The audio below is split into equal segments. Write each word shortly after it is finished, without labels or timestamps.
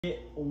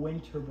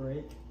Winter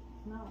break?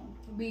 No.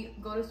 We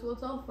go to school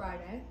till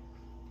Friday.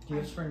 Do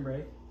you have spring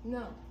break?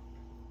 No.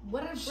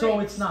 What are So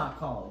breaks? it's not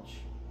college.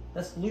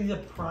 That's literally the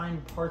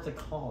prime parts of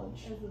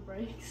college. As the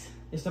breaks.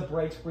 It's the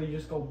breaks where you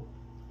just go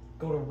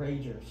to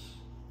Ragers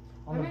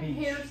on I'm the in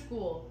beach. hair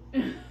school.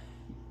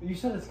 You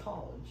said it's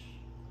college.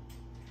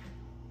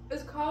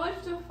 Is college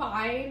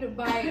defined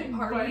by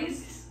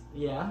parties?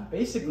 Yeah,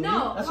 basically.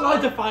 No, That's what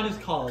I define as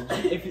college.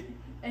 If you,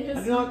 I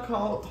It do not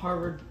call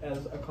Harvard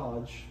as a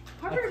college.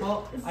 Harvard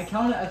I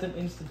count it as an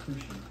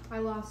institution I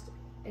lost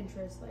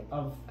interest like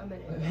of. a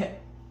minute.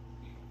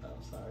 Oh,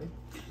 sorry.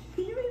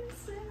 You made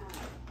sad.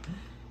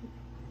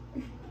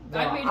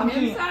 I made I'm him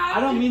kidding. sad. I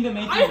don't mean to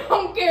make I you.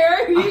 don't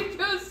care. He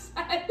just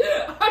said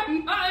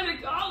I'm not in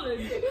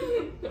college.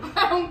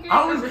 I don't care.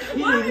 I was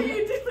kidding. What are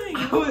you doing?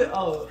 I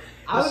was,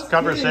 I was This kidding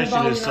conversation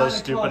about is you're so not in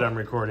stupid, college. I'm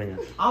recording it.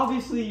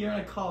 Obviously, you're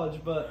in a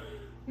college, but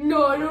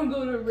No, I don't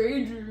go to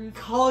Rangers.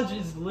 college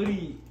is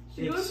literally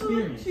She goes to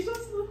experience. the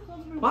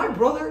husband. My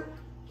brother,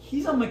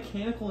 he's a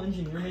mechanical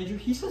engineer major.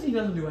 He says he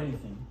doesn't do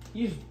anything.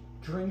 He just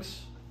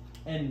drinks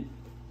and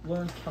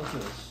learns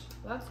calculus.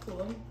 That's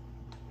cool.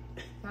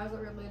 How's it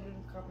related to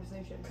the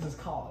conversation? Because it's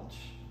college.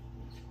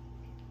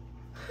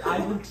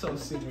 I look so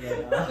stupid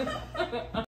right now.